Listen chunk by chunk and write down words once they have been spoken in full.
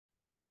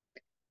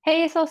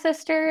Hey, Soul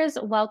Sisters,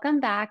 welcome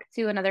back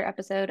to another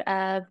episode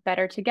of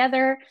Better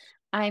Together.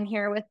 I'm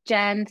here with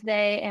Jen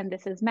today, and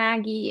this is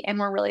Maggie, and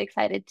we're really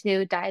excited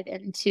to dive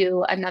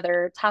into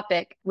another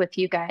topic with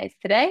you guys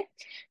today.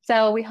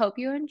 So we hope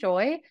you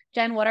enjoy.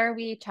 Jen, what are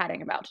we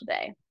chatting about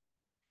today?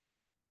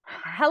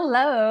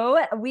 Hello.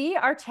 We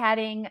are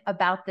chatting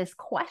about this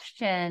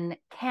question.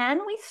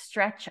 Can we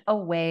stretch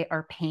away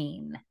our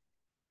pain?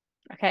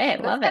 Okay, I So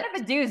it's love kind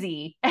it. of a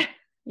doozy.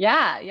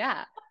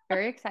 Yeah,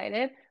 very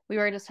excited. We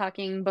were just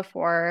talking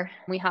before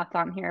we hopped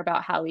on here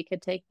about how we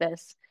could take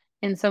this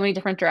in so many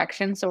different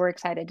directions. So we're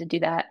excited to do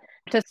that,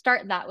 to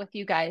start that with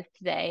you guys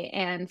today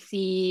and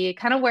see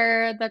kind of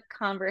where the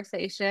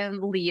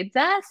conversation leads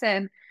us.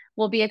 And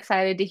we'll be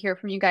excited to hear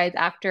from you guys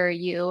after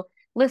you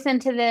listen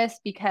to this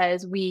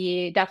because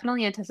we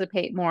definitely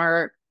anticipate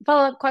more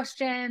follow-up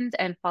questions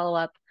and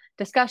follow-up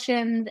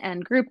discussions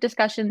and group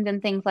discussions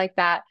and things like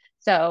that.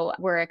 So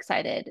we're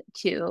excited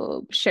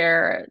to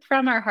share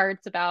from our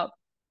hearts about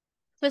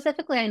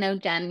specifically, I know,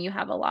 Jen, you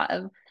have a lot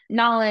of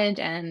knowledge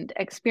and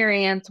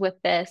experience with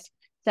this.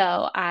 So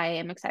I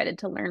am excited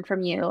to learn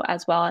from you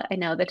as well. I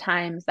know the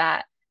times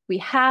that we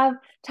have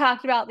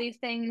talked about these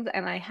things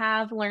and I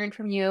have learned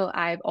from you,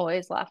 I've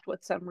always left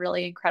with some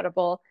really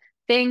incredible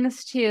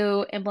things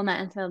to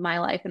implement into my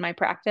life and my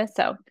practice.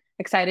 So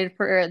excited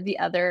for the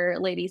other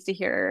ladies to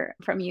hear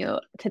from you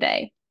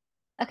today.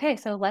 Okay,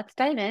 so let's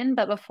dive in.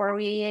 But before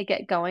we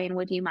get going,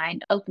 would you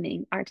mind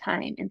opening our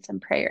time in some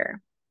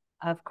prayer?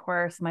 Of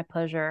course, my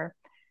pleasure.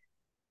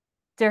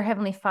 Dear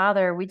Heavenly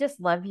Father, we just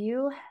love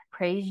you,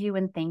 praise you,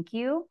 and thank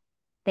you.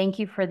 Thank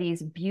you for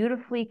these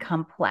beautifully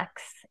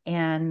complex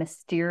and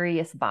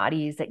mysterious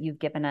bodies that you've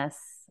given us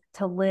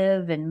to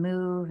live and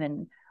move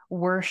and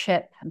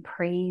worship and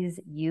praise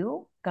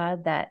you,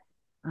 God, that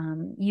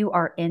you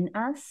are in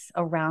us,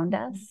 around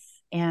us,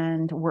 Mhm.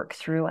 and work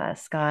through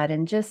us, God.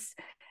 And just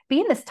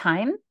be in this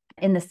time,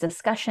 in this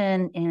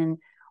discussion, in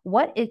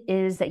what it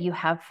is that you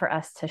have for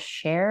us to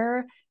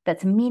share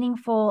that's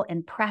meaningful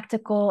and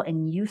practical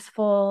and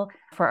useful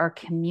for our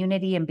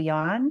community and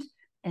beyond.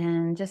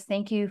 And just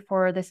thank you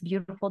for this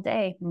beautiful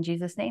day. In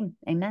Jesus' name,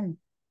 amen.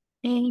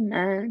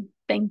 Amen.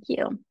 Thank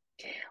you.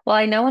 Well,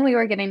 I know when we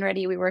were getting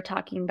ready, we were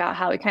talking about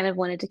how we kind of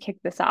wanted to kick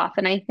this off.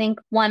 And I think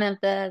one of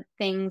the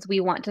things we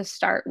want to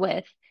start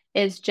with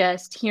is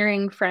just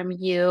hearing from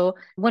you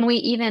when we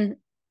even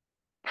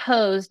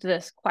posed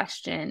this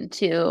question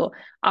to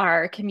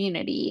our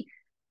community.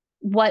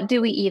 What do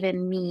we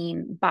even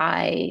mean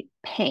by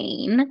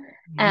pain?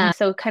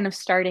 So, kind of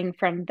starting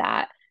from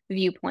that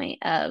viewpoint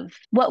of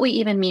what we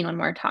even mean when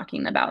we're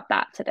talking about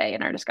that today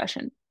in our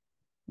discussion.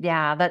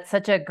 Yeah, that's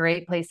such a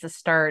great place to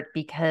start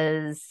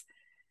because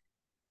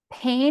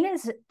pain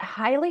is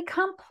highly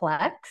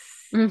complex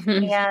Hmm.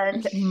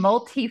 and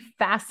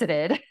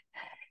multifaceted.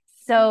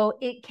 So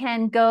it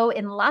can go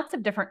in lots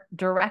of different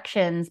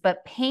directions,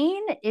 but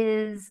pain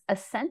is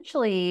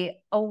essentially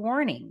a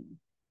warning,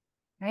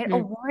 right? A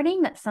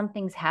warning that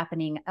something's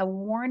happening, a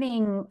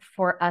warning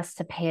for us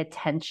to pay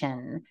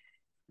attention.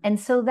 And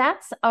so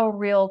that's a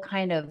real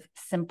kind of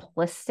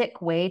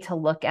simplistic way to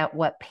look at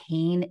what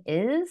pain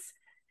is.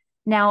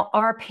 Now,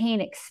 our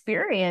pain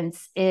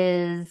experience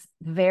is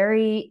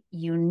very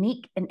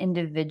unique and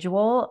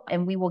individual,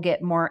 and we will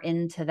get more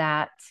into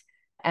that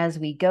as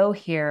we go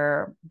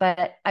here.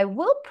 But I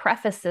will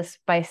preface this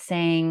by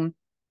saying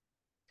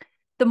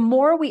the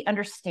more we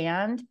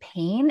understand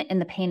pain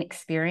and the pain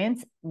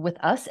experience with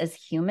us as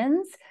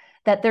humans,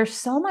 that there's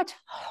so much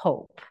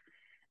hope.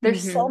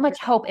 There's so Hmm. much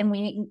hope, and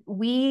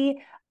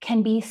we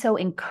can be so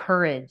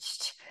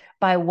encouraged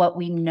by what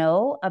we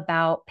know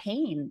about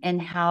pain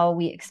and how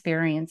we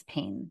experience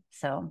pain.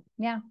 So,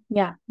 yeah.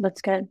 Yeah,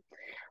 that's good.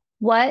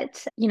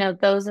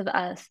 Those of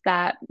us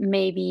that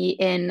may be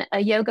in a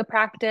yoga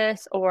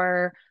practice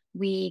or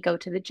we go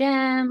to the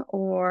gym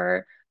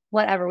or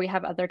whatever, we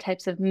have other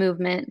types of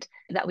movement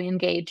that we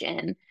engage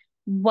in.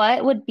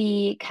 What would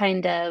be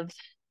kind of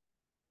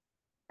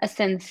a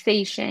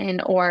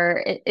sensation,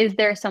 or is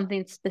there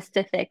something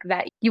specific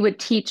that you would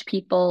teach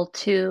people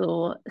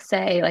to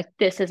say, like,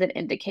 this is an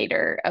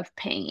indicator of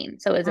pain?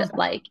 So is it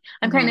like,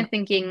 I'm kind Mhm. of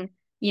thinking,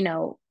 you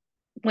know,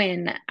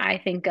 when I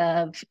think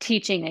of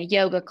teaching a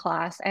yoga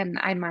class, and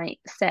I might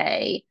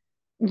say,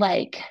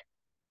 like,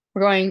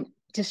 we're going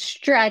to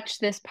stretch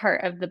this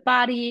part of the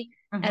body,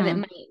 and it Mhm.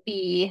 might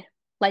be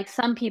like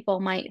some people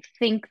might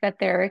think that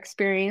they're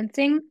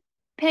experiencing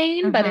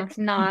pain, but Mhm. it's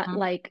not Mhm.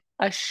 like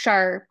a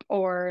sharp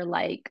or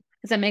like,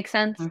 does that make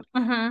sense? Mhm.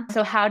 Mhm.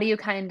 So, how do you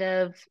kind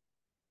of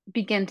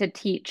begin to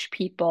teach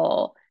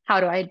people how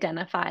to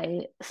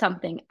identify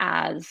something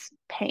as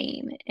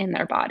pain in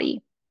their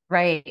body?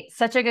 Right.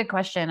 Such a good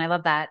question. I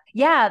love that.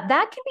 Yeah,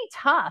 that can be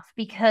tough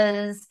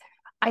because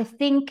I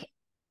think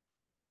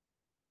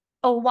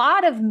a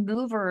lot of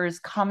movers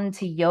come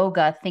to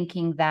yoga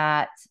thinking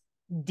that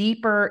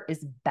deeper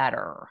is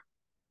better,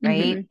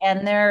 right? Hmm.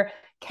 And there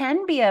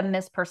can be a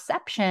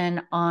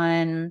misperception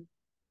on,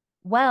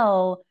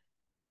 well,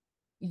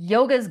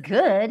 yoga's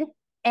good.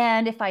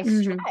 And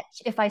Hmm.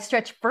 if I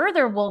stretch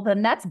further, well,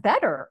 then that's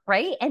better,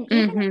 right? And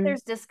even if Hmm.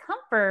 there's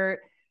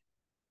discomfort,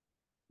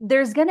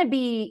 there's going to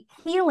be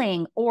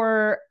healing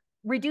or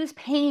reduced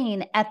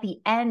pain at the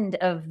end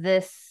of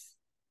this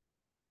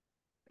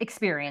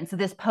experience,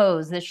 this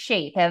pose, this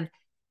shape of,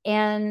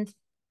 and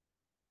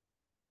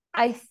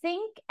I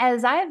think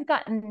as I've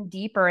gotten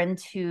deeper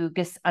into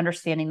just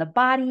understanding the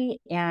body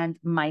and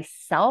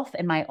myself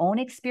and my own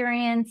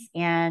experience,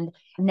 and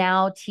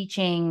now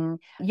teaching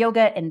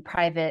yoga and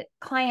private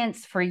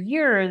clients for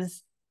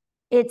years,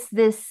 it's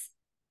this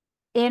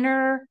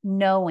inner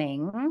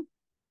knowing,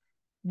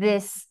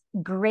 this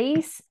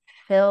grace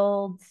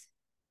filled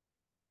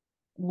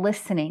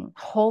listening,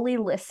 holy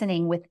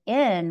listening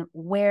within,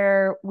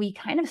 where we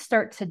kind of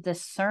start to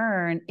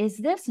discern, is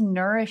this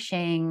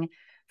nourishing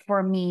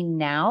for me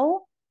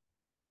now?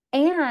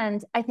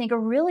 And I think a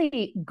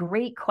really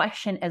great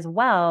question as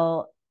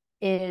well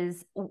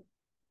is,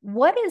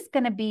 what is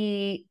going to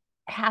be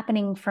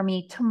happening for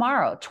me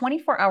tomorrow,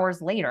 24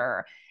 hours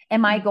later?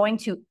 Am I going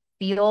to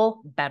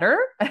feel better?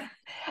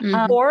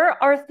 Mm-hmm.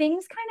 Or are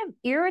things kind of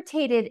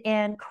irritated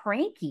and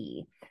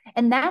cranky?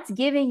 And that's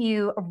giving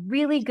you a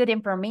really good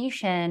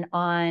information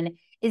on,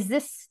 is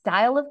this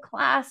style of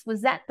class,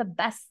 was that the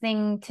best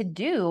thing to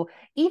do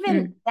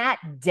even that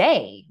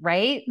day,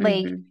 right?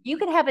 Like Mm-hmm. you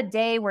could have a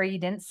day where you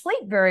didn't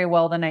sleep very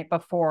well the night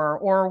before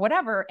or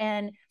whatever.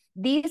 And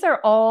these are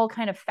all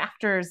kind of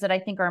factors that I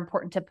think are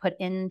important to put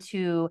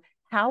into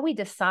how we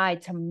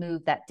decide to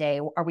move that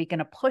day. Are we going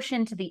to push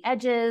into the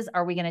edges?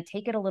 Are we going to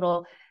take it a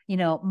little,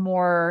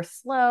 more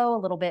slow, a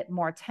little bit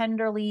more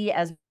tenderly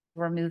as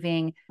we're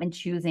moving and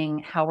choosing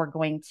how we're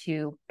going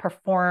to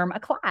perform a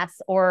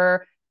class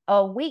or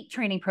a weight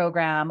training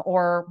program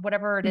or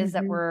whatever it is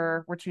that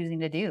Mm-hmm. we're choosing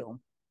to do.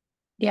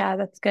 Yeah,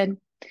 that's good.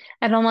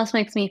 It almost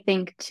makes me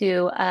think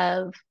too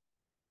of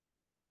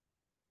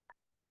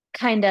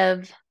kind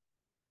of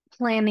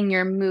planning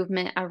your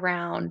movement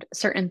around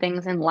certain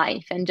things in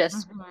life and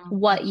just Mm-hmm,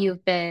 what mm-hmm.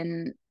 you've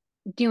been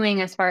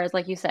doing as far as,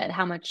 like you said,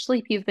 how much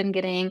sleep you've been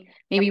getting, Yep.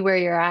 maybe where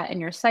you're at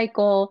in your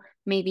cycle,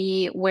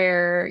 maybe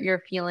where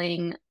you're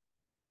feeling,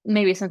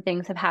 maybe some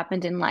things have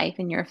happened in life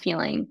and you're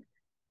feeling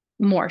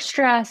more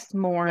stressed, Yes.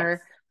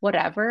 more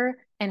whatever,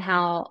 and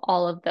how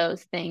all of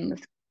those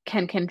things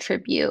can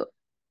contribute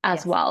as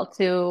Yes. well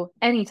to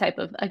any type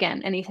of,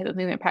 again, any type of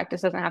movement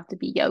practice. Doesn't have to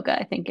be yoga.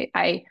 I think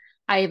I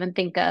even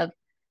think of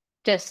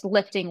just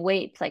lifting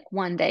weights like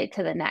one day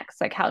to the next,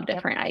 like how Yep.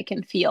 different I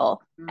can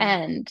feel,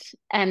 Mm.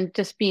 and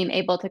just being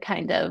able to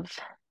kind of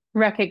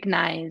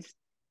recognize,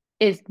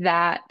 is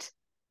that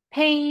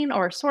pain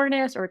or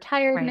soreness or Right.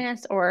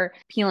 tiredness, or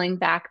peeling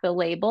back the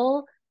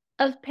label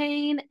of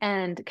pain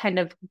and kind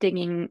of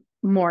digging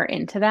more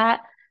into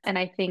that. And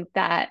I think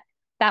that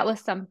that was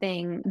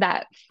something,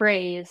 that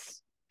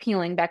phrase,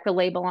 peeling back the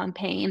label on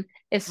pain,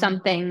 is Mm-hmm.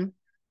 something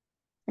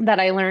that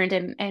I learned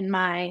in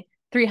my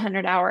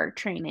 300-hour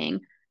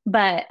training.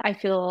 But I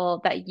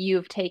feel that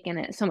you've taken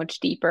it so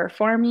much deeper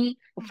for me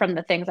from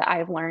the things that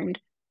I've learned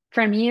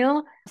from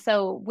you.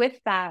 So, with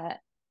that,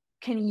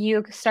 can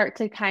you start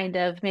to kind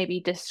of maybe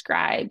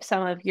describe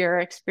some of your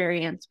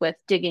experience with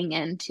digging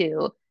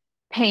into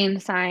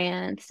pain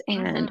science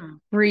and Mm-hmm.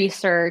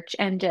 research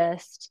and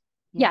just,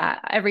 Yeah. yeah,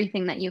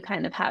 everything that you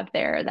kind of have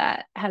there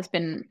that has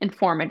been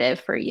informative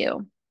for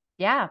you?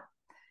 Yeah.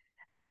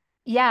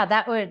 Yeah,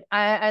 that would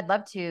I'd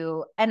love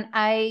to. And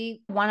I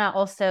want to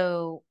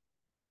also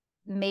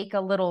make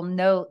a little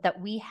note that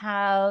we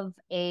have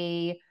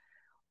a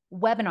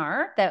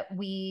webinar that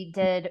we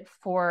did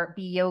for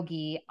Be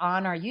Yogi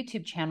on our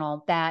YouTube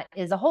channel that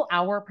is a whole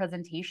hour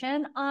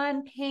presentation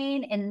on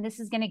pain. And this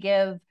is going to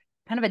give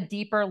kind of a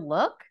deeper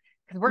look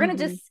because we're going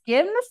to Hmm. just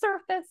skim the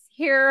surface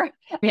here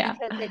Yeah.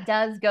 because it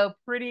does go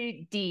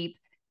pretty deep.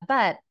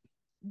 But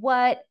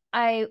what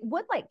I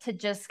would like to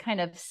just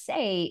kind of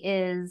say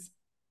is,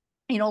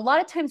 a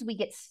lot of times we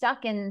get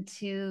stuck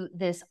into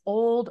this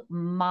old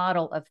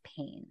model of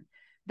pain, Hmm.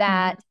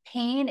 that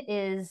pain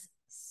is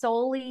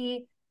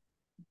solely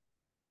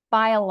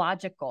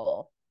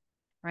biological,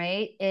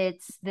 right?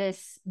 It's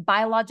this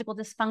biological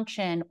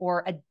dysfunction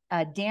or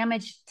a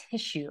damaged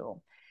tissue.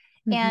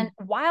 Hmm. And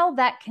while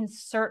that can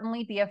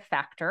certainly be a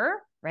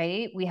factor,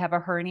 right? We have a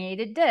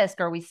herniated disc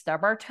or we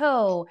stub our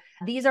toe.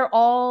 These are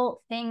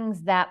all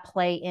things that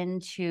play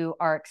into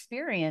our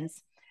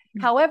experience.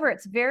 However,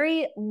 it's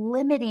very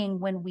limiting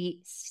when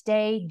we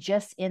stay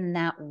just in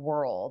that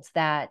world,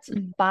 that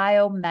Hmm.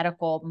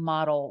 biomedical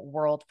model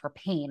world for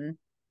pain.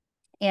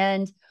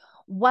 And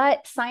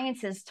what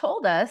science has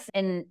told us,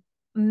 and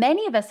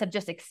many of us have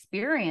just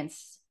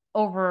experienced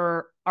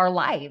over our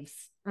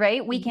lives,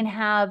 right? We can Hmm.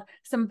 have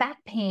some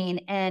back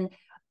pain and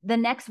the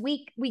next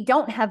week we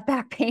don't have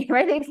back pain,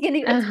 right? It's going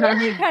to be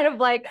Uh-huh. kind of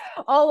like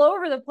all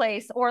over the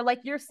place. Or like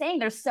you're saying,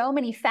 there's so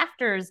many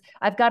factors.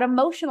 I've got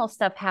emotional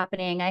stuff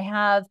happening. I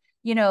have,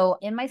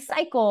 in my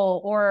cycle,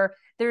 or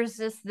there's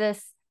just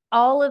this,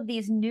 all of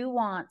these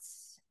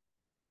nuance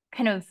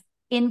kind of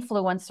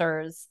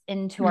influencers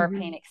into our Hmm.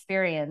 pain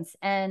experience.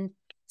 And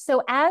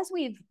so as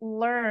we've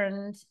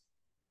learned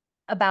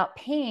about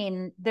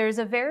pain, there's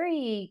a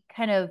very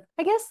kind of,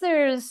 I guess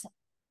there's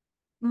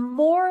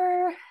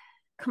more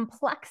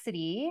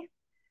complexity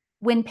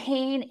when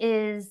pain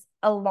is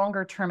a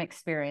longer term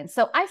experience.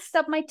 So I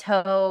stub my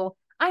toe.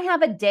 I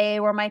have a day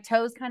where my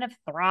toe's kind of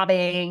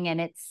throbbing and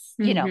it's,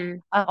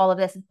 all of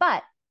this.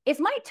 But if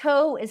my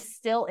toe is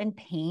still in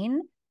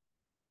pain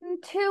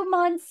 2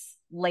 months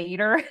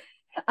later,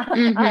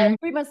 Mm-hmm.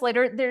 3 months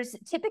later, there's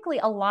typically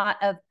a lot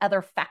of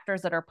other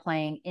factors that are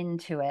playing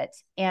into it.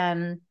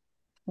 And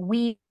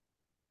we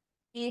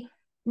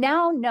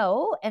now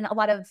know, and a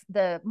lot of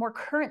the more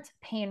current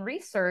pain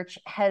research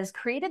has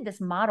created this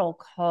model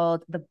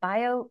called the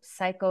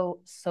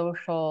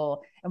biopsychosocial,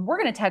 and we're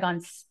going to tag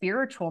on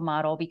spiritual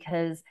model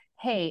because,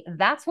 hey,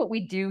 that's what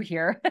we do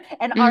here.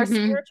 And our Mm-hmm.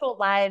 spiritual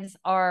lives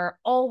are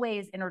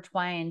always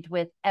intertwined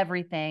with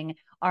everything,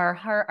 our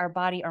heart, our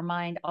body, our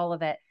mind, all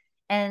of it.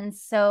 And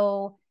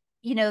so,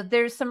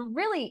 there's some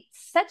really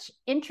such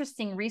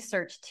interesting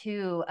research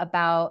too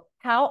about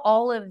how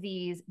all of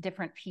these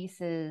different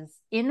pieces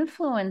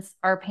influence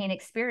our pain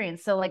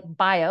experience. So, like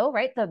bio,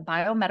 right? The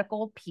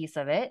biomedical piece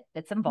of it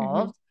that's Mm-hmm.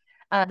 involved,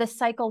 the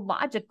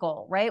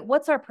psychological, right?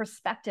 What's our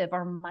perspective,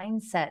 our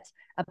mindset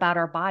about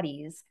our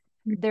bodies?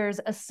 There's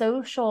a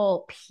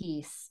social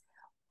piece.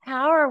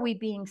 How are we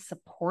being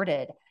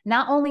supported?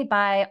 Not only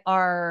by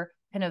our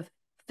kind of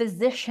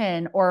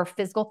physician or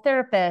physical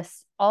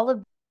therapist, all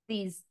of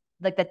these,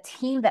 like the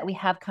team that we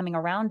have coming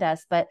around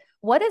us, but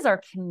what is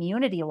our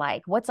community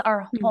like? What's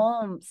our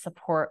home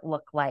support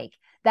look like?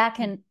 That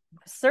can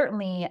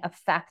certainly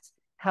affect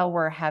how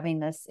we're having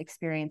this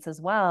experience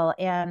as well.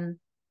 And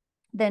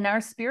then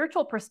our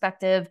spiritual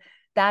perspective,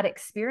 that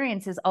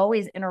experience is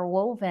always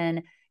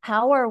interwoven.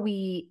 How are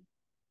we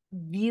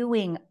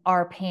viewing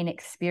our pain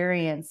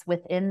experience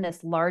within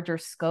this larger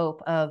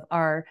scope of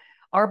our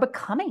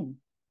becoming,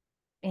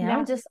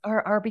 Yeah. just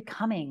our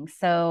becoming?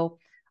 So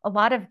a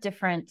lot of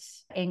different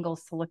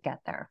angles to look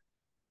at there.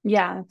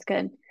 Yeah, that's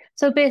good.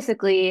 So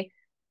basically,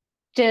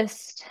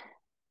 just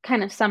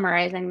kind of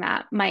summarizing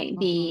that might Mm-hmm.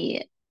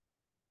 be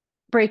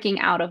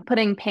breaking out of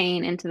putting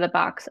pain into the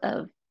box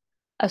of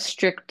a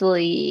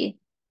strictly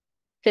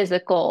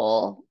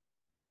physical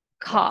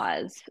Yes.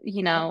 cause,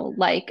 Yep.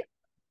 like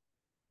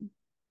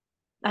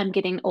I'm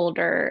getting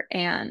older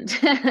and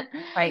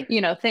Right.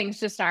 things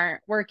just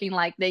aren't working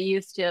like they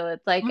used to.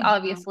 It's like Mm-hmm.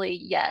 obviously,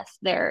 yes,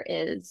 there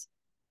is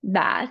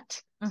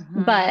that,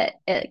 Mm-hmm. but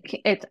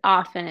it's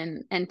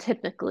often and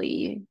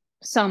typically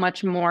so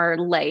much more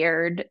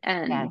layered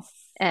Yes.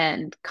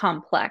 and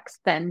complex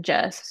than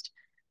just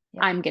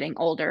Yep. I'm getting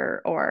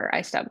older or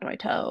I stubbed my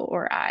toe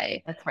or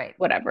I That's right.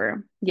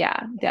 whatever. Yeah,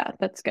 Yes. yeah,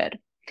 that's good.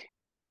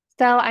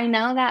 So I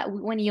know that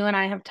when you and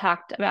I have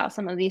talked about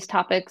some of these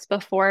topics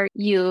before,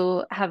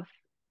 you have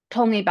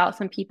told me about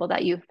some people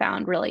that you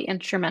found really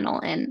instrumental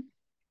in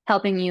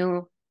helping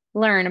you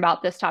learn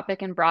about this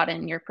topic and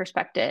broaden your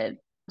perspective.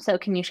 So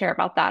can you share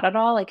about that at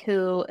all? Like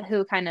who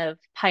kind of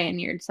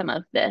pioneered some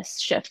of this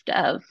shift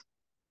of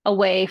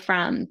away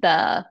from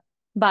the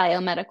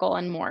biomedical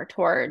and more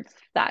towards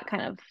that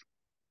kind of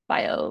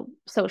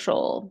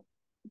biosocial,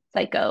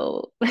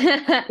 psycho,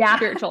 Yeah.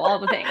 spiritual, all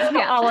the things.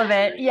 Yeah. All of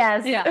it.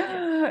 Yes.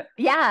 Yeah.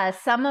 Yeah.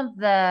 Some of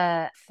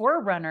the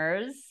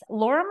forerunners,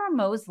 Lorimer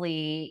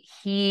Mosley,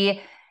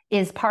 he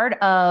is part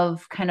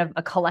of kind of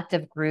a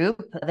collective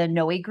group, the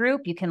Noe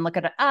group. You can look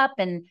it up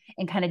and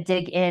kind of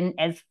dig in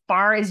as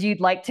far as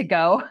you'd like to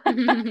go.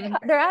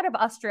 They're out of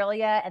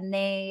Australia, and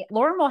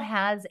Lorimer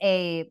has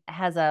a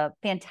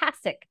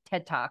fantastic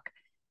TED Talk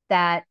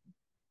that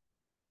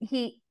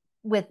he,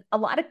 with a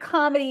lot of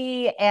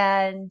comedy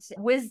and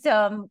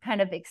wisdom, kind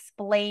of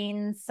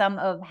explains some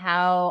of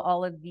how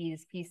all of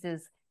these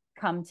pieces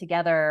come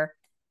together.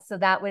 So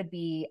that would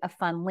be a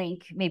fun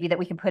link maybe that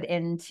we can put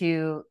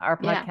into our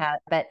Yeah. podcast.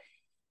 But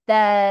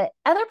the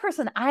other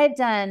person I've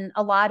done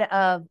a lot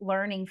of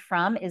learning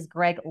from is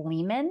Greg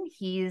Lehman.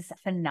 He's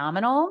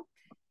phenomenal.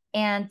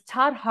 And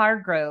Todd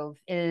Hargrove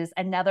is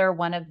another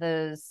one of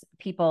those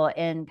people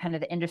in kind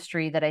of the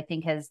industry that I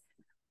think has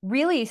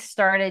really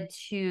started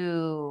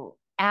to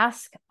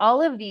ask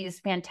all of these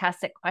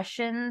fantastic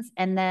questions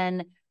and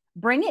then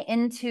bring it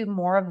into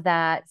more of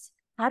that.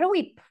 How do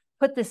we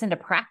put this into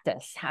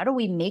practice? How do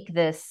we make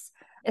this,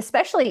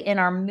 especially in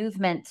our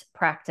movement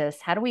practice?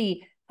 How do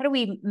we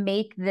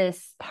make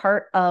this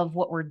part of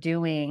what we're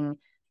doing?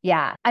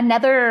 Yeah.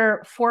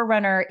 Another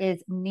forerunner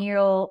is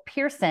Neil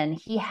Pearson.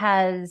 He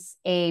has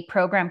a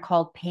program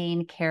called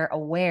Pain Care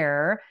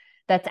Aware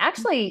that's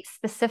actually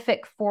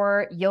specific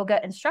for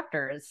yoga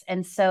instructors.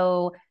 And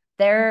so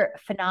they're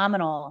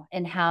phenomenal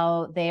in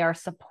how they are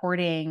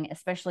supporting,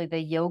 especially the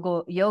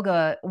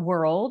yoga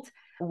world,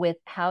 with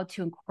how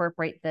to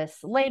incorporate this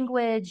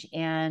language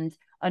and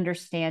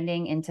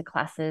understanding into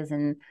classes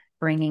and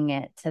bringing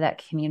it to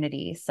that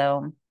community.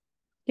 So,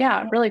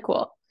 Yeah, really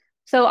cool.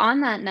 So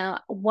on that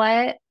note,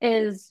 what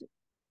is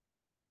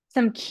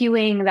some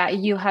cueing that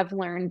you have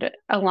learned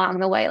along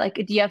the way? Like,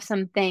 do you have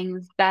some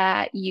things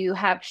that you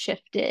have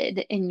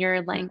shifted in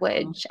your mhm,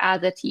 language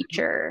as a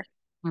teacher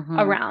mhm.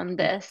 around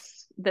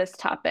this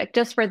topic?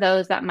 Just for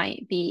those that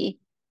might be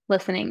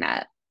listening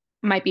that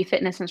might be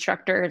fitness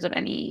instructors of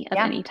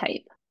Yeah. any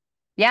type.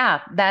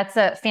 Yeah, that's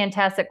a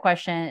fantastic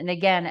question. And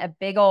again, a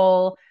big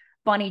old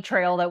bunny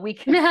trail that we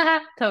can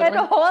spend Totally.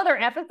 a whole other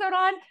episode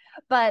on.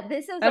 But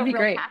this is That'd a be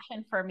real great.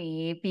 passion for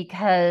me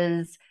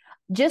because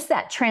just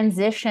that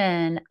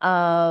transition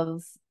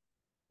of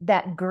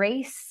that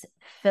grace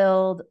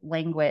filled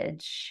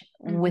language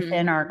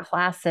within Mm-hmm. our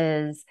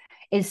classes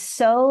is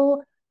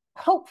so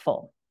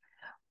hopeful,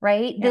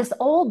 right? Yeah. This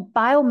old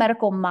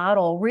biomedical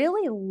model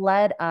really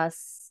led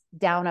us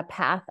down a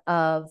path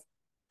of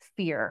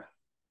fear.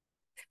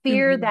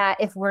 Fear Mm-hmm. that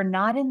if we're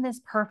not in this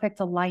perfect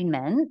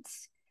alignment,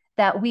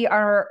 that we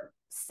are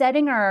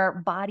setting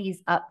our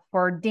bodies up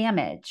for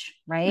damage,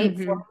 right?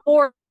 Mm-hmm.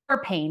 For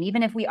pain,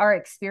 even if we are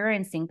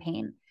experiencing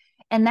pain.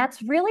 And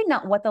that's really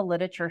not what the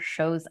literature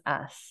shows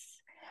us.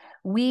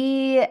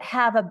 We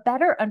have a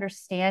better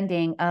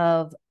understanding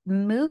of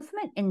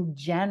movement in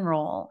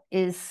general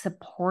is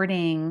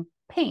supporting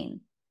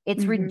pain.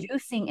 It's Mm-hmm.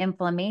 reducing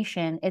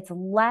inflammation. It's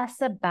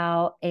less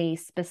about a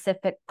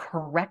specific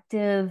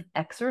corrective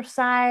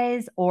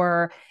exercise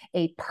or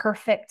a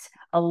perfect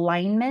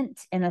alignment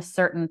in a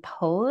certain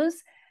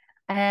pose.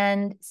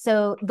 And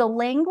so the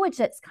language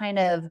that's kind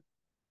of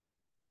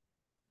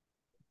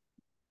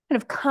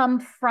come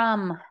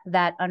from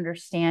that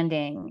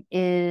understanding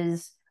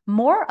is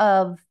more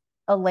of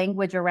a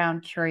language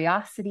around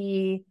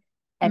curiosity,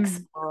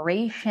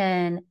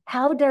 exploration.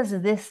 How does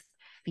this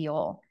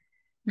feel?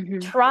 Mm-hmm.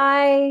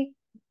 Try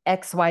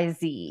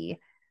XYZ.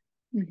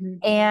 Mm-hmm.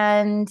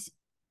 And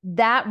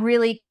that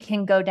really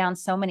can go down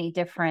so many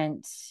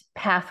different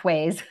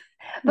pathways.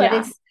 But Yeah.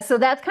 it's so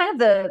that's kind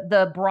of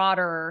the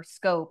broader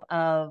scope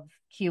of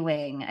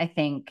cueing, I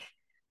think.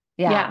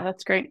 Yeah, Yeah.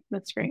 that's great.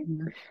 That's great.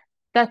 Mhm.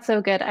 That's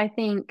so good. I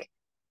think,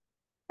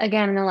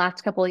 again, in the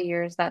last couple of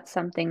years, that's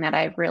something that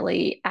I've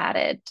really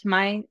added to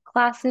my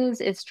classes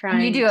is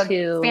And you trying do a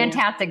to,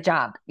 fantastic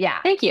job. Yeah.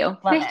 thank you. Love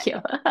Thank it.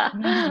 you.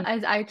 Mhm.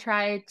 As I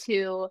try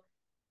to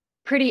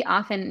pretty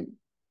often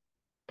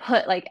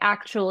put, like,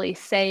 actually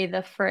say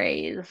the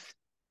phrase,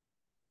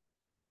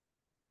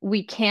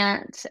 we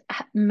can't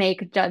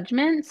make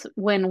judgments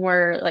when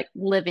we're like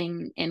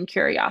living in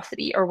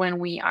curiosity or when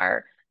we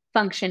are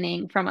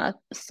functioning from a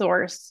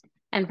source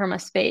and from a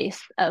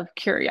space of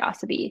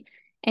curiosity.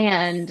 Yes.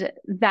 And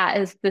that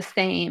is the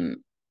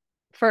same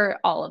for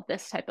all of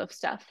this type of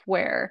stuff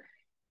where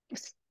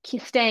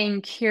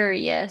staying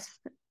curious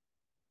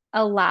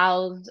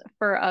allows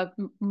for a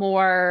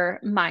more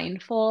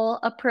mindful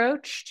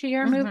approach to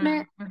your Hmm.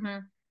 movement. Hmm.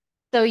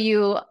 So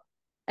you,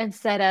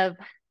 instead of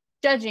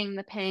judging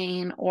the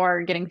pain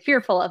or getting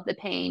fearful of the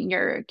pain,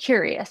 you're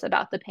curious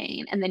about the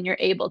pain. And then you're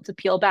able to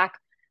peel back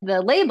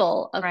the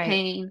label of Right.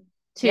 pain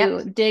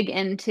Yep. to dig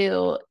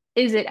into,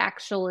 is it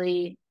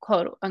actually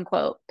quote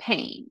unquote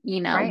pain?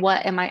 Right.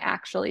 What am I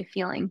actually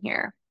feeling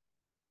here?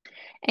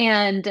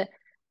 And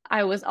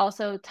I was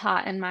also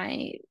taught in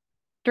my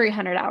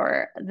 300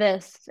 hour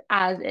this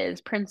as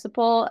is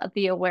principle of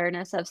the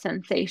awareness of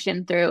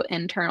sensation through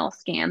internal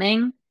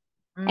scanning.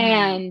 Mm.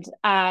 And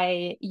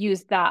I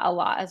use that a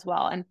lot as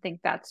well and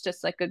think that's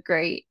just like a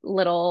great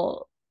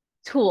little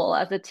tool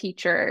as a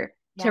teacher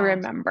to Yeah.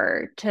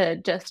 remember to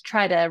just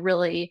try to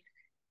really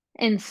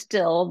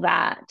instill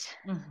that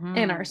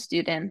in our Hmm.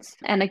 students.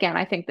 And again,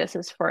 I think this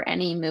is for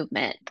any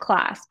movement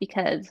class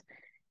because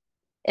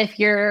if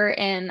you're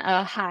in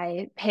a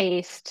high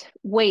paced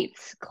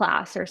weights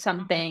class or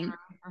something,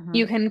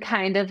 you Hmm. can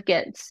kind of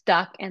get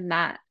stuck in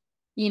that,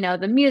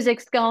 the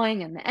music's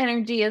going and the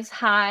energy is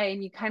high,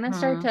 and you kind of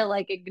start Hmm. to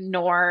like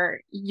ignore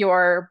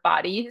your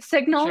body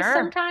signals Sure.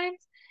 sometimes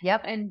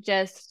Yep. and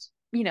just,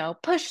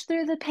 push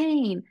through the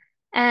pain.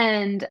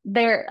 And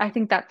I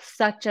think that's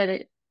such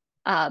a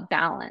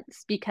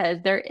balance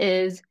because there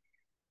is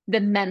the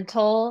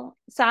mental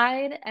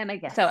side. And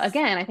so Yes.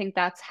 again, I think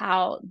that's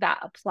how that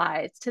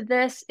applies to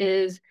this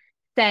is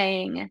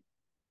saying,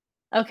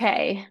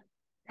 okay,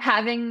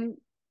 having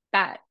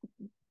that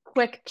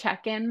quick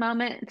check-in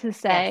moment to Yes.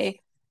 say,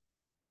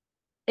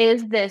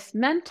 is this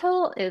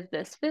mental? Is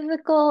this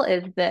physical?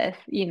 Is this,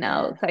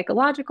 Yes.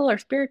 psychological or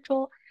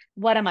spiritual?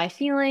 What am I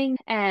feeling?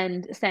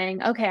 And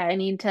saying, okay, I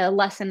need to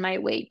lessen my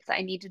weights.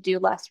 I need to do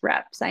less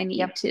reps. I need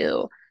Yep.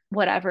 to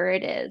whatever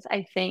it is.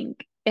 I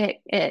think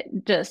it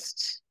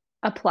just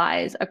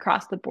applies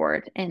across the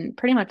board in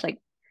pretty much like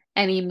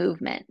any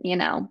movement.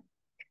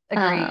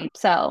 Agreed.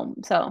 So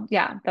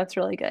yeah, that's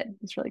really good.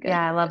 It's really good.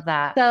 Yeah, I love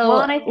that. Well,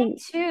 So and I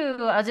think too,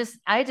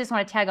 I just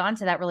want to tag on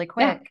to that really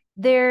yeah. quick.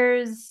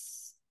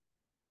 There's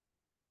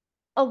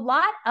a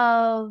lot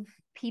of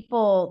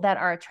people that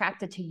are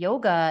attracted to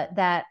yoga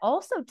that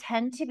also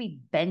tend to be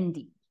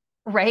bendy,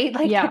 right?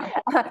 Like Yeah.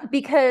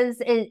 because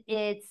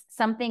it's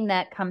something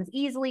that comes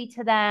easily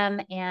to them.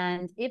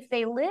 And if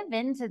they live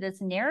into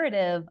this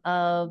narrative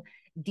of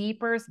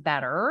deeper's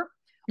better,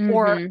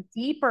 or Mm-hmm.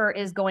 deeper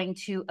is going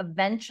to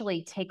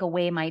eventually take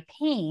away my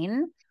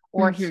pain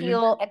or Mm-hmm.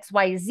 heal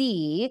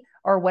XYZ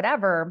or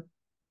whatever,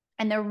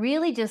 and they're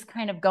really just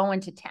kind of going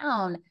to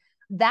town,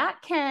 that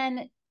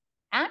can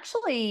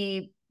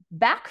actually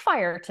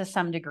backfire to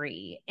some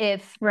degree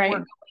if we're Right.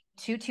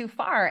 going too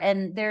far.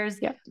 And there's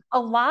Yep. a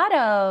lot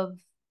of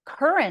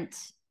current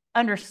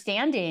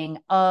understanding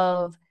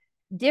of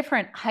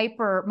different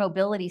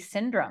hypermobility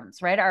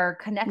syndromes, right? Our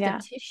connective Yeah.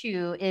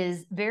 tissue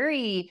is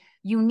very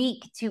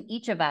unique to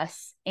each of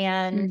us.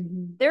 And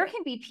Mm-hmm. there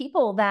can be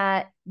people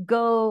that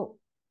go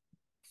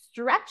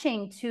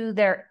stretching to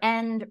their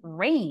end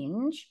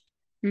range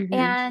Mm-hmm.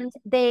 and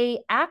they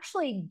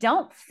actually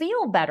don't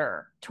feel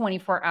better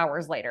 24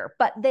 hours later,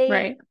 but they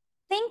Right.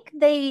 think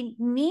they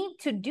need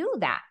to do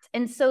that.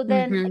 And so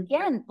then Mm-hmm.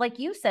 again, like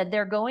you said,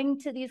 they're going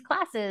to these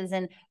classes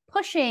and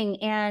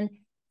pushing and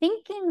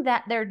thinking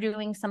that they're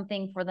doing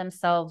something for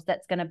themselves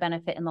that's going to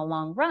benefit in the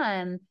long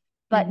run,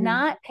 but Mm-hmm.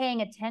 not paying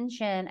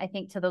attention, I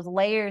think, to those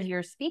layers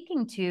you're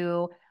speaking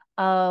to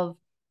of,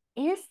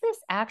 is this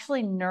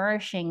actually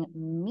nourishing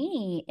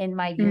me in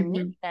my Mm-hmm.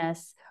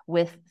 uniqueness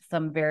with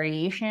some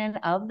variation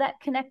of that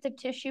connective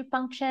tissue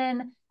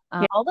function?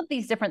 Yeah. All of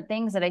these different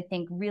things that I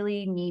think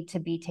really need to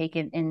be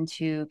taken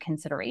into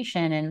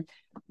consideration. And,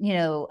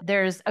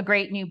 there's a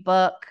great new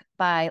book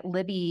by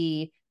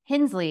Libby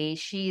Hensley.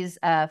 She's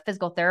a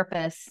physical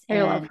therapist.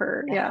 I love And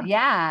her. Yeah.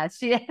 yeah,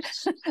 she,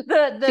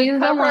 the She's the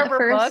cover one of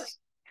her book. first.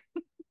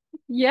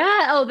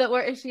 Yeah. Oh, that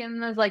where is she in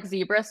this like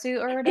zebra suit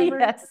or whatever?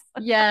 Yes.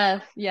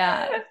 Yes.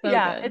 Yeah. So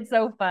Yeah, good. it's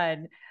so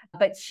fun.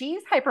 But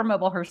she's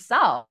hypermobile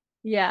herself.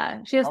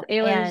 Yeah. She has And it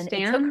took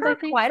Ehlers-Danlos, I her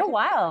think. quite a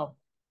while.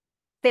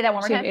 Say that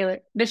one Does more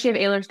she have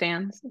time.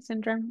 Ehlers-Danlos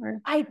syndrome or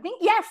I think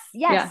yes,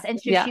 yes. yeah.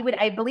 And she Yeah. would,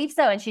 I believe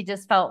so. And she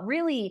just felt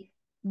really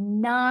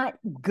not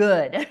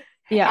good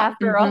Yeah.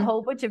 after a Mm-hmm.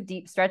 whole bunch of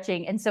deep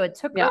stretching. And so it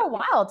took Yeah. her a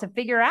while to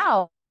figure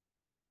out,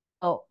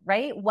 oh,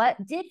 right,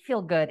 what did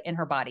feel good in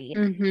her body.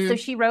 So Mm-hmm.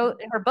 she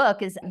wrote, her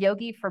book is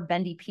Yogi for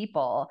Bendy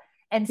People.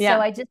 And so Yeah.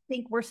 I just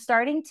think we're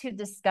starting to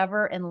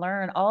discover and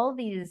learn all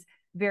these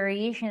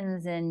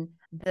variations in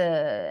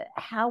the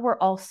how we're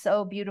all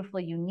so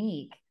beautifully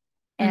unique.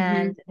 Mm-hmm.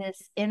 And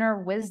this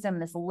inner wisdom,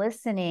 this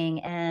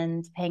listening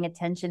and paying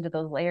attention to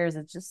those layers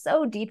is just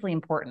so deeply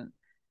important.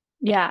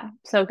 Yeah,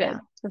 so Yeah. good.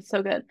 That's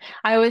so good.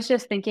 I was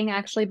just thinking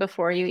actually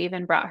before you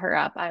even brought her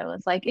up, I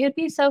was like, it'd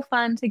be so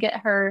fun to get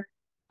her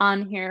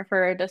on here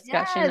for a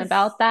discussion Yes.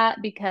 about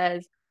that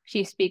because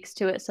she speaks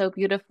to it so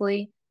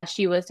beautifully.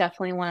 She was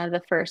definitely one of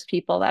the first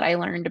people that I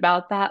learned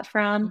about that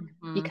from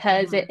Mhm,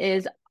 because it mhm,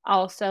 is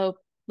also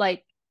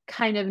like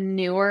kind of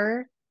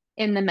newer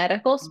in the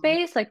medical mhm.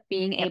 space, like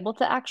being Yep. able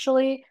to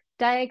actually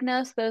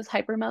diagnose those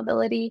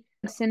hypermobility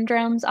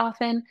syndromes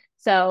often.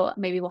 So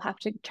maybe we'll have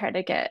to try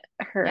to get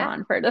her Yeah.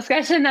 on for a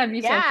discussion. That'd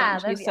be so fun. Yeah,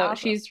 that'd be awesome.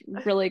 She's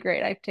really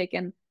great. I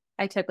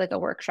took like a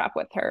workshop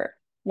with her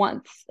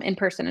once in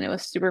person and it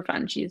was super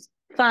fun. She's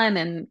fun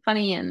and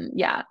funny and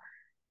yeah,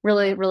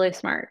 really, really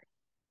smart.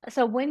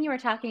 So when you were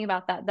talking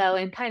about that though,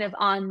 and kind of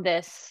on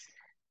this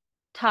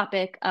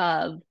topic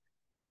of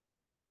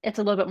it's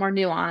a little bit more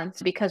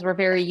nuanced because we're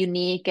very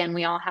unique and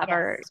we all have Yes.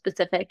 our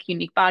specific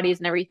unique bodies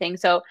and everything.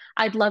 So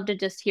I'd love to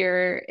just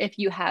hear if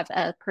you have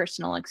a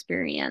personal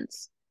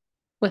experience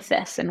with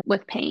this and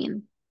with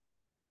pain.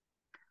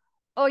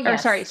 Oh, Or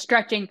sorry, yes.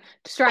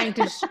 trying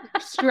to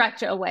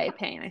stretch away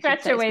pain, I should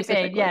Stretch say away pain.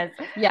 specifically. Yes.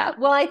 Yeah.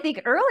 Well, I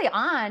think early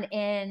on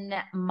in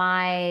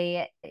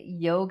my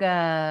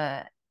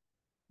yoga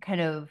kind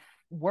of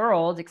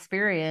world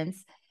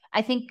experience,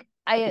 I think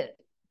I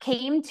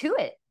came to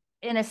it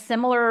in a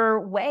similar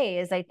way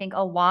as I think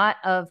a lot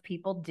of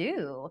people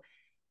do.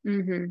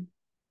 Mm-hmm.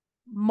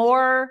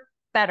 More,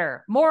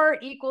 better. More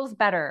equals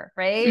better,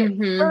 right?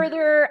 Mm-hmm.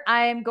 Further,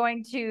 I'm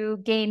going to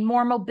gain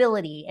more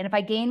mobility. And if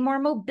I gain more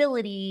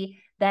mobility,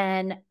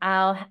 then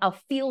I'll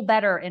feel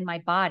better in my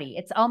body.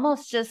 It's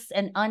almost just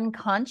an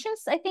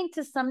unconscious, I think,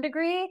 to some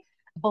degree,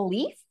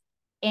 belief.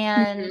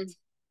 And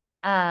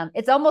Mm-hmm.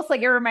 it's almost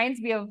like it reminds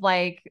me of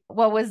like,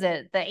 what was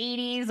it, the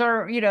 80s,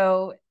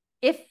 or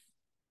if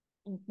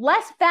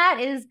less fat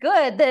is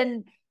good,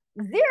 then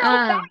zero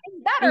Uh, fat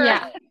is better.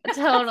 yeah,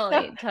 So,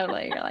 totally,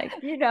 totally. You're like,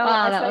 you know,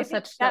 wow, so I think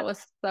that that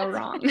was so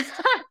wrong.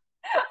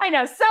 I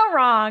know, so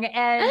wrong.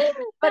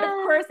 But of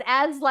course,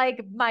 as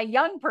like my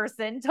young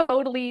person,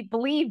 totally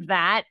believed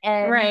that.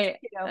 And, Right.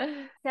 That's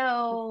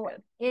so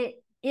good.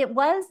 it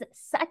was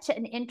such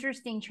an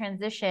interesting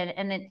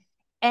transition.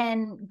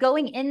 And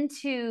going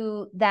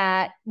into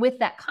that with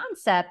that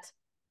concept,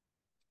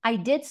 I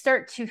did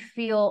start to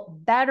feel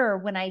better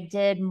when I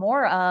did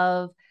more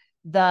of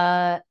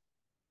the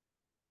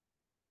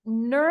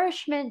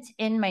nourishment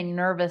in my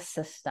nervous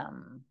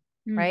system,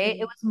 right? It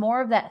Mm-hmm. was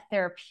more of that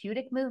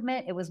therapeutic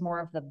movement. It was more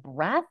of the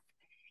breath.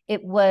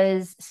 It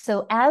was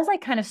so as I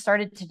kind of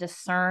started to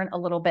discern a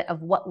little bit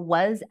of what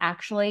was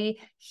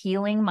actually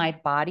healing my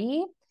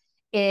body,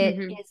 it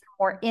Mm-hmm. is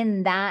more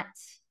in that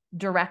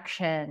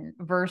direction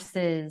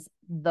versus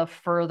the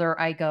further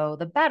I go,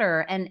 the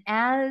better. And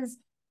as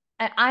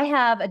I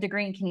have a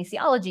degree in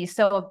kinesiology,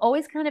 so I've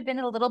always kind of been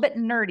a little bit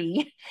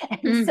nerdy.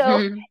 And so,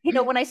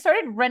 Mm-hmm. when I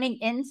started running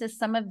into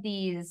some of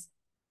these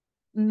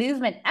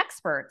movement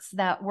experts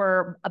that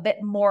were a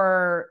bit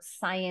more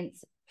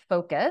science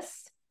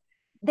focused,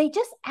 they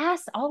just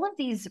asked all of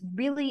these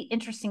really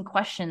interesting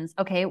questions.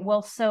 Okay,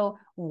 well, so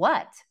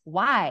what?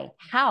 Why?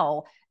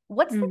 How?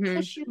 What's the Mm-hmm.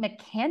 tissue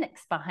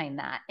mechanics behind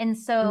that? And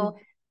so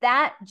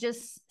that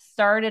just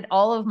started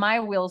all of my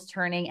wheels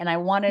turning. And I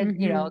wanted,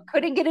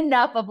 couldn't get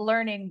enough of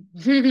learning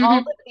all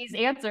of these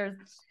answers.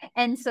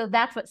 And so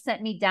that's what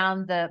sent me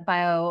down the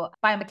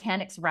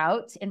biomechanics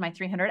route in my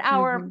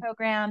 300-hour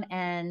program.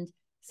 And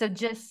so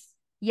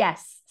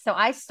yes. So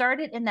I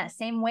started in that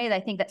same way that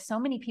I think that so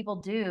many people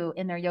do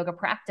in their yoga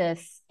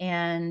practice.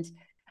 And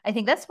I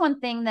think that's one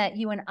thing that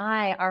you and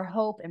I, our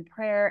hope and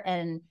prayer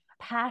and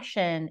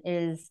passion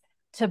is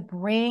to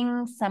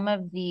bring some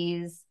of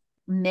these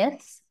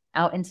myths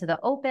out into the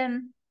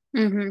open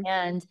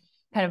and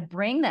kind of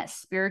bring that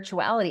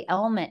spirituality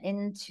element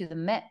into the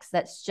mix.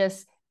 That's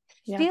just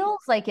feels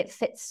like it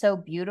fits so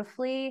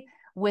beautifully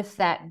with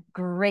that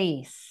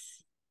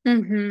grace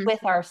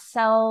with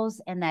ourselves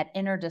and that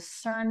inner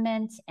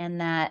discernment and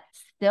that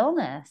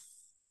stillness,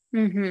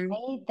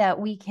 right?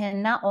 That we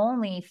can not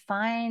only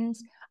find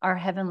our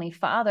Heavenly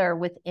Father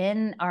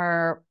within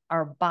our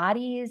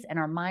bodies and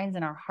our minds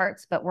and our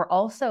hearts, but we're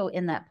also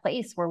in that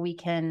place where we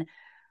can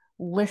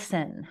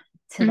listen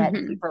to that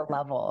deeper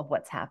level of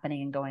what's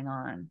happening and going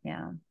on.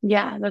 Yeah.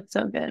 Yeah, that's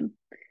so good.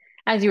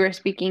 As you were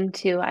speaking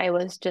too, I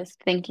was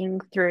just thinking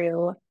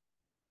through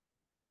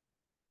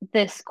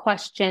this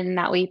question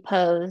that we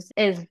pose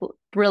is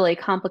really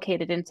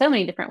complicated in so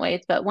many different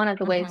ways, but one of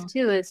the ways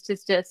too is to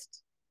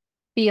just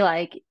be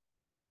like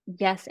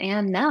yes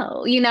and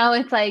no.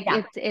 It's like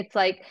it's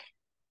like,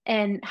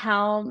 and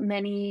how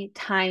many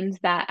times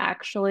that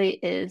actually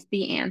is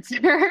the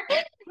answer,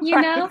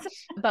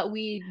 but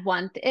we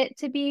want it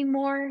to be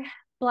more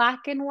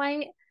black and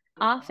white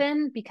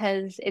often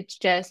because it's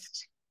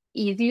just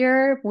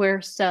easier.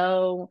 We're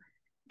so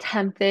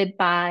tempted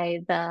by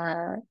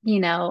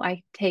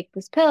I take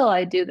this pill,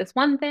 I do this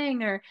one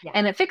thing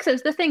and it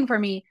fixes the thing for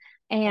me.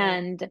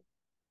 And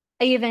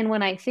even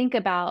when I think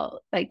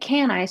about like,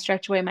 can I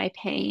stretch away my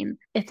pain?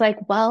 It's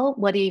like, well,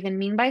 what do you even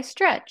mean by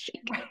stretch?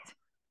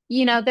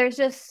 There's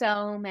just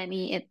so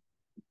many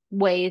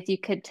ways you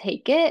could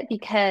take it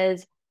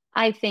because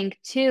I think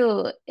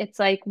too, it's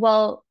like,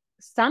 well,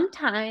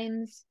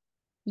 sometimes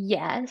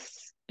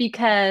yes,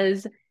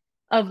 because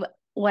of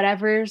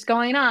whatever's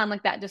going on,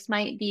 like that just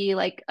might be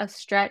like a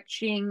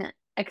stretching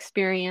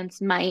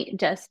experience might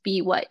just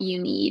be what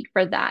you need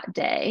for that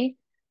day.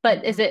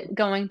 But is it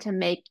going to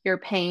make your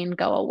pain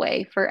go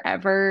away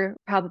forever?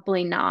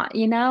 Probably not,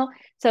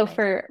 So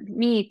for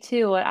me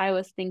too, what I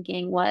was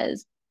thinking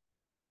was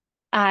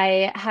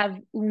I have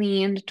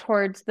leaned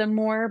towards the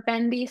more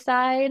bendy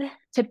side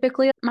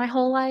typically my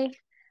whole life.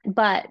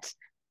 But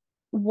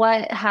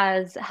what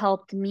has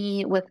helped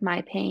me with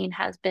my pain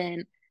has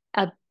been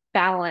a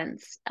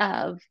balance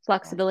of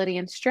flexibility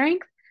and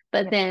strength.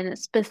 But then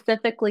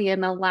specifically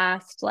in the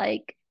last,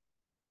 like,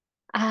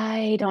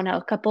 I don't know,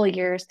 a couple of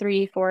years,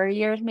 3, 4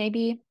 years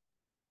maybe,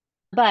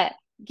 but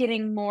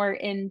getting more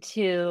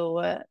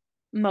into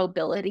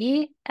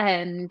mobility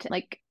and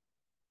like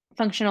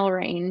functional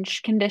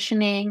range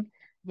conditioning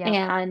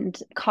and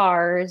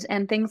cars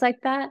and things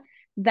like that,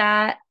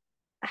 that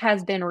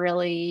has been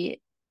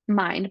really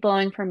mind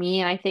blowing for me.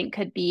 And I think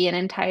could be an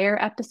entire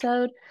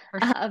episode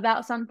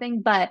about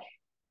something, but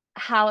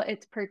how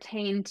it's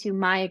pertained to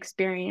my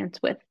experience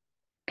with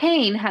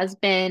pain has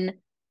been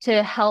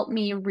to help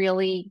me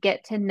really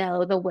get to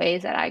know the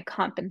ways that I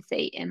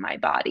compensate in my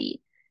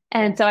body.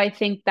 And so I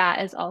think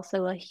that is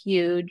also a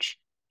huge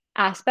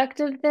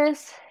aspect of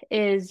this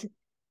is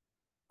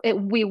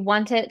we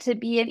want it to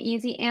be an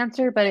easy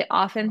answer, but it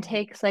often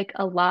takes like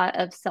a lot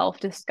of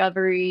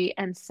self-discovery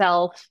and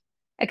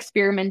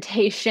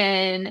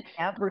self-experimentation,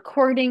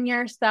 recording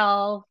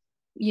yourself,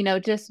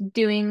 just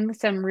doing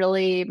some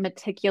really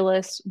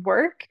meticulous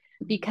work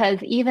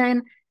because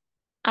even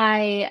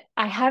I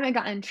haven't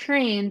gotten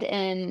trained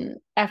in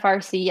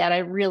FRC yet. I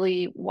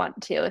really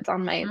want to. It's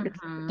on my it's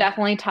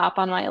definitely top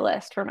on my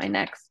list for my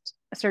next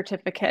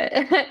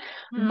certificate.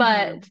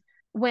 But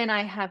when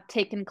I have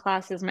taken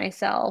classes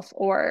myself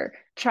or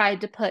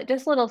tried to put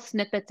just little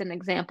snippets and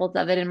examples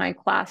of it in my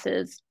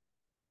classes,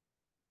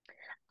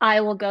 I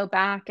will go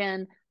back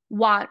and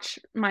watch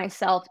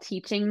myself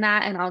teaching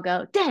that and I'll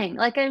go, dang,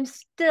 like I'm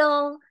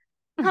still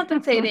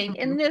compensating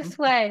in this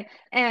way.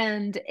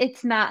 And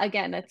it's not,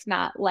 again, it's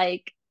not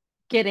like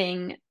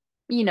getting,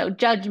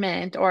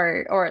 judgment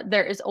or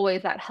there is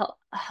always that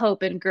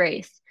hope and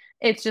grace.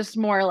 It's just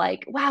more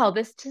like, wow,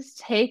 this just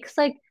takes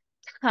like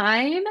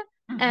time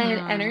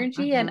and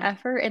energy and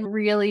effort and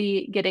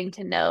really getting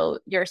to know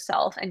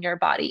yourself and your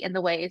body and the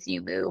ways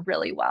you move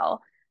really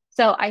well.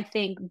 So I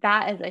think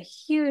that is a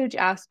huge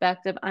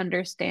aspect of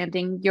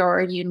understanding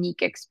your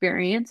unique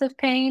experience of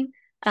pain,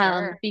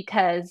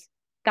 because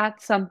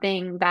that's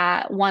something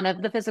that one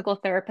of the physical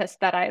therapists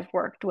that I've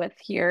worked with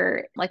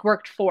here, like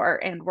worked for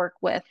and work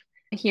with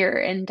here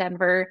in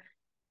Denver,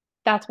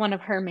 that's one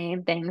of her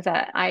main things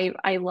that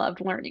I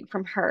loved learning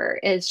from her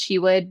is she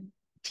would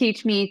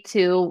teach me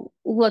to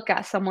look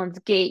at someone's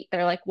gait,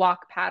 their like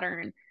walk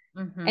pattern,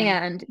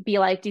 and be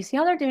like, do you see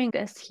how they're doing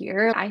this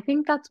here? I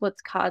think that's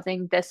what's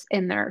causing this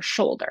in their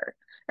shoulder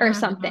or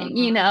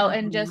something,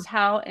 and just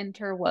how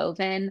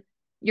interwoven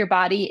your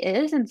body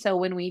is. And so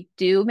when we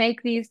do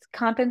make these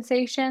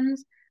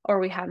compensations, or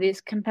we have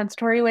these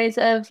compensatory ways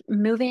of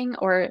moving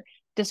or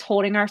just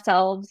holding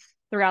ourselves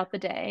throughout the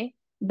day,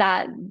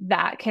 that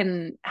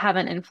can have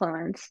an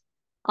influence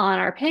on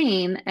our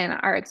pain and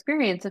our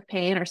experience of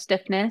pain or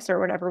stiffness or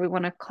whatever we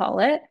want to call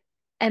it.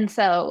 And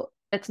so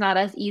it's not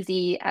as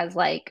easy as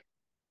like,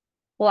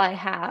 well, I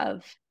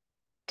have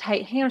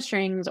tight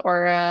hamstrings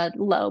or a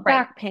low Right.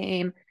 back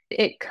pain.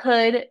 It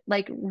could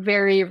like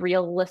very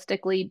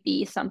realistically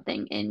be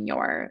something in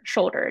your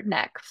shoulder,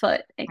 neck,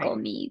 foot, ankle,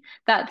 Right. knee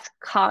that's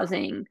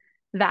causing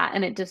that.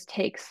 And it just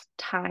takes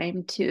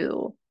time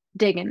to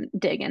dig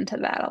into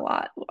that a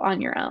lot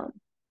on your own.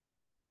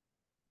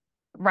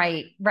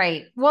 Right.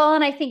 Right. Well,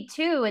 and I think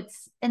too,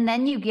 and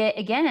then you get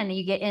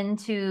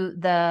into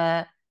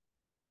the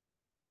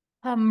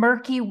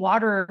murky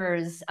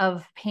waters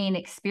of pain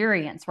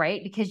experience,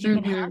 right? Because you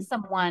can have Mm-hmm.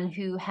 someone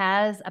who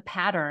has a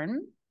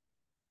pattern,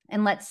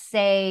 and let's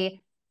say,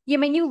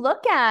 you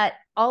look at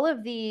all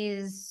of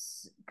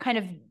these kind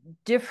of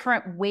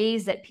different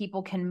ways that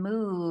people can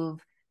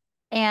move,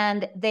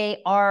 and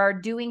they are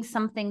doing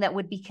something that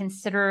would be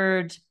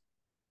considered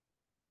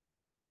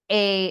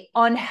a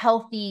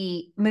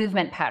unhealthy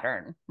movement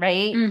pattern,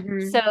 right?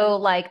 Mm-hmm. So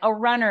like a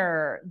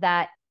runner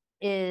that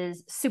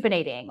is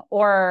supinating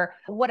or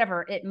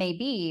whatever it may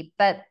be,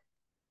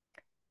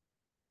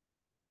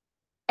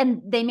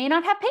 and they may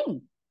not have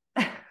pain.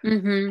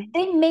 Mm-hmm.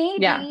 They may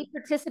Yeah. be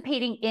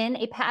participating in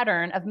a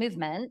pattern of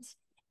movement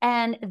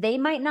and they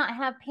might not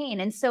have pain.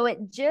 And so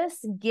it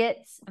just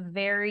gets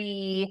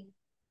very,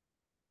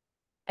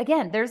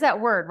 again, there's that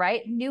word,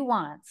 right?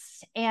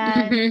 Nuance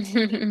and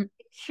Mm-hmm.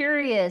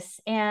 curious.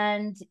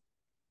 And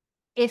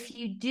if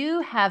you do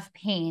have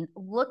pain,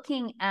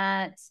 looking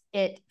at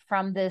it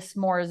from this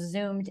more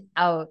zoomed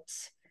out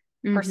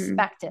Mm-hmm.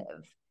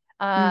 perspective,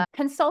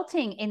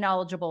 consulting a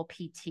knowledgeable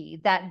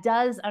PT that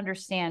does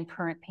understand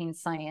current pain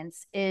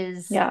science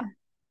is Yeah.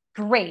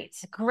 great,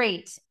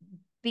 great.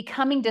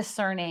 Becoming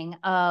discerning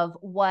of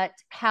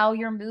how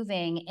you're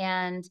moving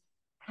and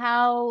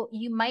how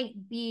you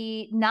might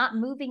be not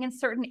moving in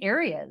certain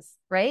areas,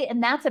 right?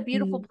 And that's a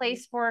beautiful Mm-hmm.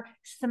 place for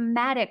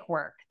somatic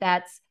work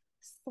that's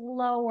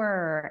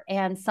slower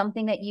and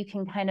something that you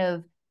can kind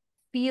of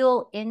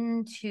feel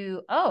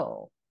into.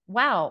 Oh,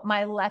 wow,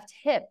 my left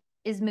hip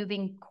is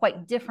moving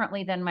quite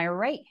differently than my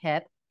right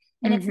hip.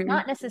 And it's Mm-hmm.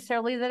 not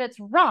necessarily that it's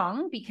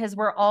wrong because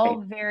we're all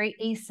Right. very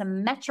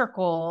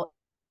asymmetrical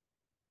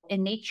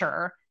in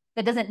nature.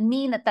 That doesn't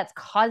mean that that's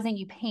causing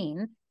you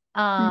pain.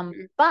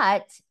 Mm-hmm.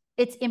 But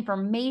it's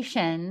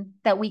information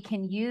that we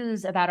can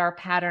use about our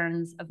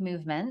patterns of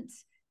movement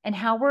and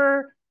how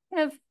we're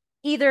kind of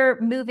either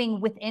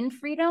moving within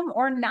freedom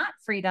or not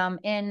freedom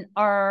in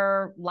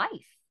our life.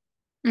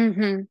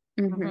 Mm-hmm.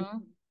 Mm-hmm. Mm-hmm.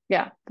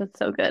 Yeah, that's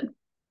so good.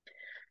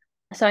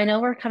 So I know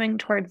we're coming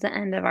towards the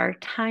end of our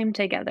time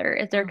together.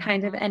 Is there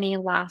kind of Mm-hmm. any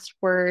last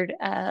word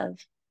of,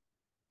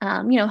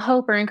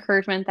 hope or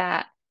encouragement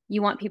that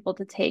you want people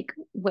to take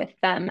with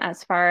them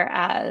as far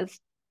as,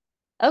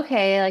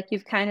 okay, like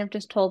you've kind of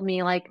just told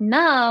me, like,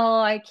 no,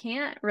 I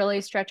can't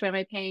really stretch away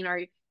my pain,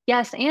 or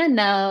yes and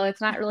no,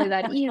 it's not really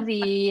that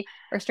easy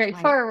or Right.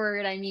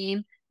 straightforward. I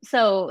mean,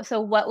 so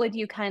what would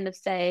you kind of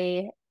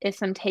say is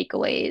some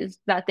takeaways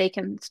that they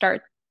can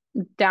start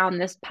down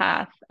this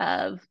path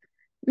of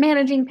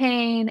managing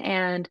pain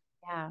and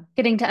Yeah.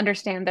 getting to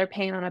understand their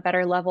pain on a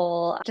better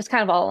level, just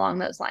kind of all along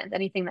those lines.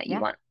 Anything that you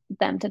Yeah. want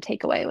them to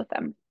take away with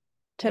them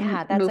to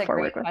Yeah, that's move a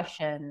forward great with.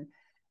 question.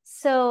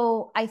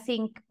 So I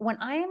think when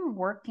I am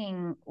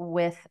working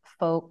with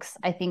folks,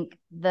 I think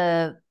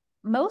the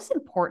most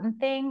important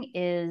thing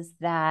is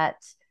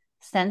that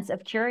sense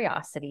of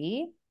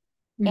curiosity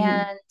Hmm.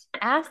 and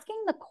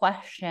asking the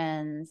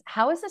questions,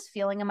 how is this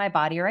feeling in my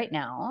body right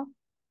now?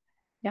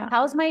 Yeah.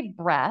 How's my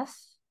breath?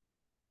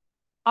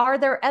 Are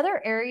there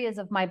other areas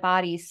of my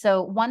body?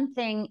 So one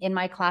thing in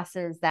my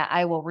classes that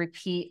I will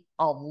repeat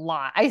a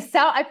lot. I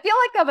feel like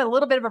I'm a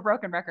little bit of a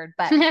broken record,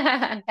 but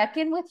check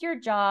in with your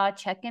jaw,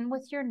 check in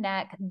with your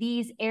neck.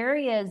 These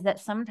areas that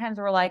sometimes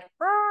we're like,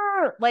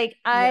 like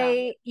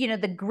Yeah.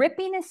 the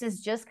grippiness is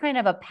just kind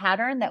of a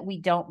pattern that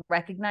we don't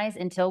recognize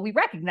until we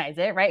recognize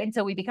it, right?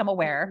 Until we become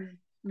aware.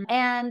 Hmm.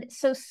 And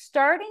so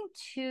starting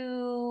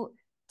to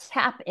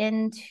tap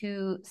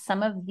into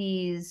some of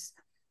these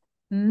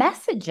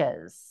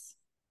messages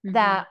Hmm.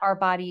 that our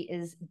body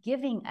is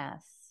giving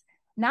us,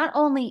 not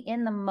only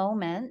in the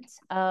moment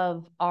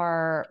of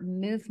our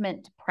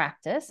movement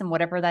practice and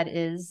whatever that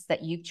is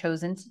that you've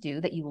chosen to do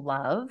that you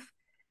love,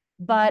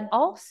 but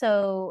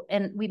also,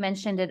 and we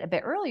mentioned it a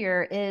bit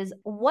earlier, is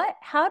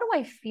how do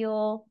I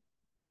feel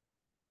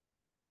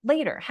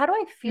later? How do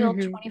I feel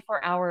Hmm.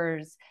 24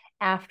 hours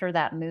after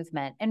that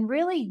movement? And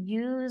really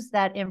use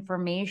that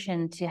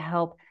information to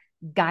help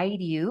guide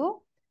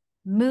you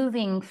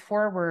moving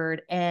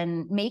forward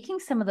and making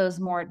some of those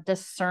more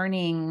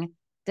discerning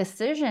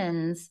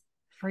decisions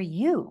for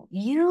you.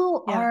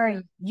 Yeah.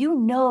 You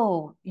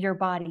know your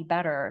body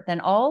better than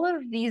all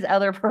of these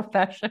other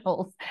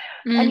professionals.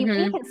 I mean,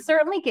 we Hmm. can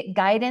certainly get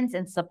guidance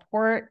and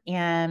support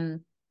and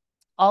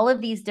all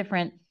of these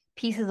different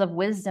pieces of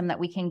wisdom that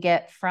we can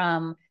get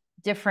from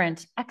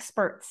different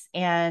experts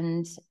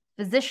and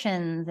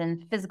physicians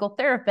and physical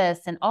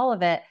therapists and all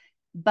of it.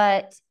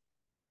 But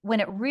when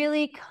it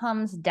really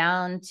comes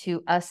down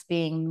to us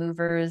being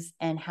movers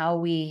and how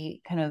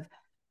we kind of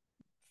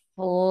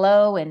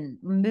flow and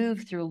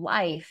move through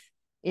life,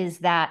 is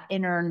that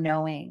inner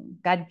knowing.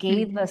 God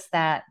gave us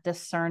that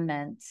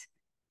discernment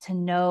to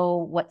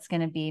know what's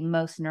going to be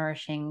most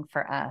nourishing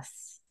for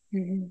us.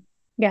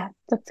 Yeah,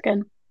 that's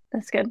good.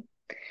 That's good.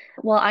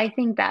 Well, I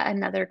think that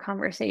another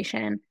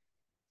conversation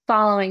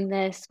following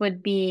this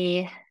would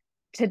be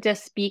to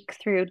just speak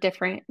through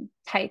different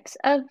types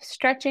of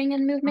stretching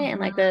and movement and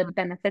like the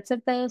benefits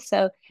of those.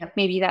 So Yep.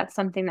 maybe that's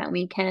something that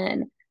we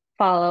can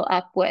follow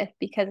up with,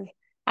 because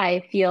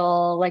I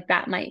feel like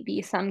that might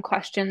be some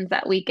questions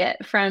that we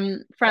get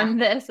from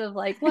this of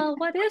like, well,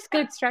 what is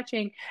good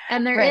stretching?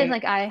 And there is, Right.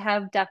 like, I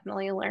have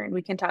definitely learned,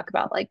 we can talk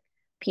about like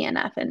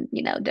PNF and,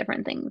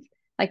 different things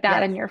like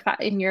that in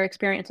Yes. your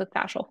experience with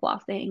fascial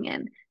flossing.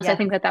 And so I Yeah.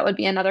 think that would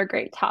be another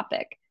great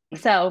topic.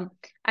 So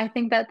I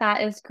think that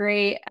that is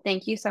great.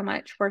 Thank you so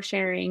much for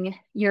sharing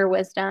your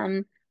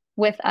wisdom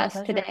with My us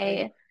pleasure.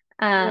 today.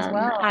 You as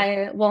well.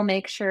 I will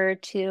make sure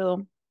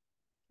to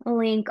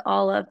link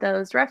all of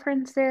those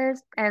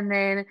references. And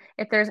then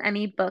if there's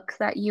any books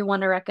that you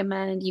want to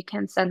recommend, you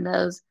can send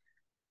those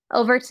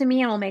over to me,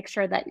 and we'll make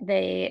sure that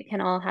they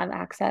can all have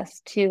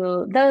access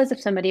to those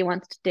if somebody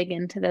wants to dig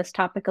into this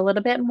topic a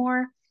little bit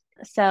more.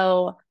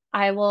 So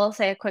I will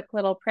say a quick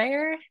little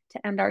prayer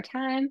to end our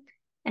time,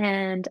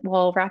 and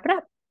we'll wrap it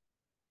up.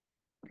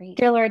 Great.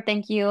 Dear Lord,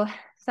 thank you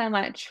so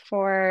much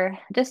for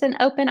just an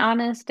open,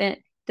 honest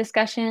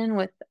discussion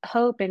with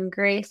hope and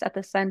grace at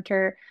the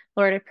center.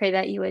 Lord, I pray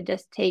that you would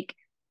just take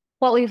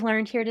what we've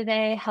learned here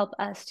today, help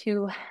us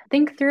to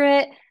think through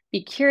it,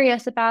 be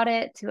curious about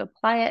it, to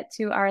apply it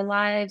to our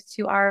lives,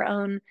 to our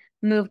own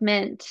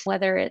movement,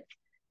 whether it's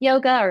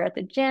yoga or at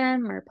the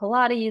gym or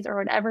Pilates or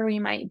whatever we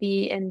might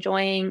be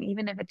enjoying,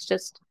 even if it's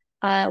just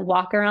a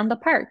walk around the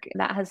park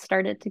that has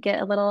started to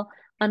get a little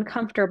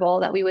uncomfortable,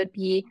 that we would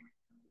be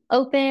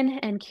open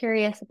and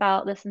curious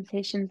about the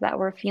sensations that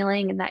we're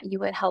feeling, and that you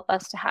would help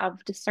us to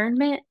have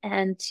discernment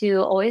and to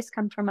always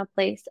come from a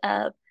place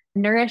of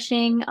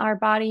nourishing our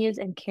bodies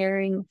and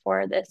caring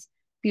for this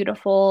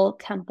beautiful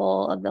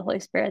temple of the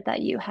Holy Spirit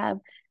that you have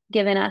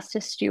given us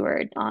to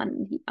steward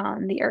on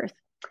the earth.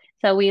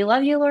 So we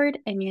love you, Lord,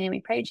 and in your name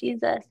we pray,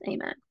 Jesus.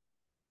 Amen.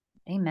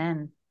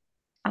 Amen.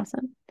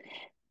 Awesome.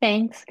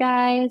 Thanks,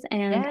 guys,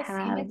 and Yes. See you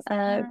have next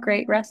a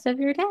great time. rest of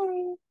your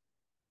day.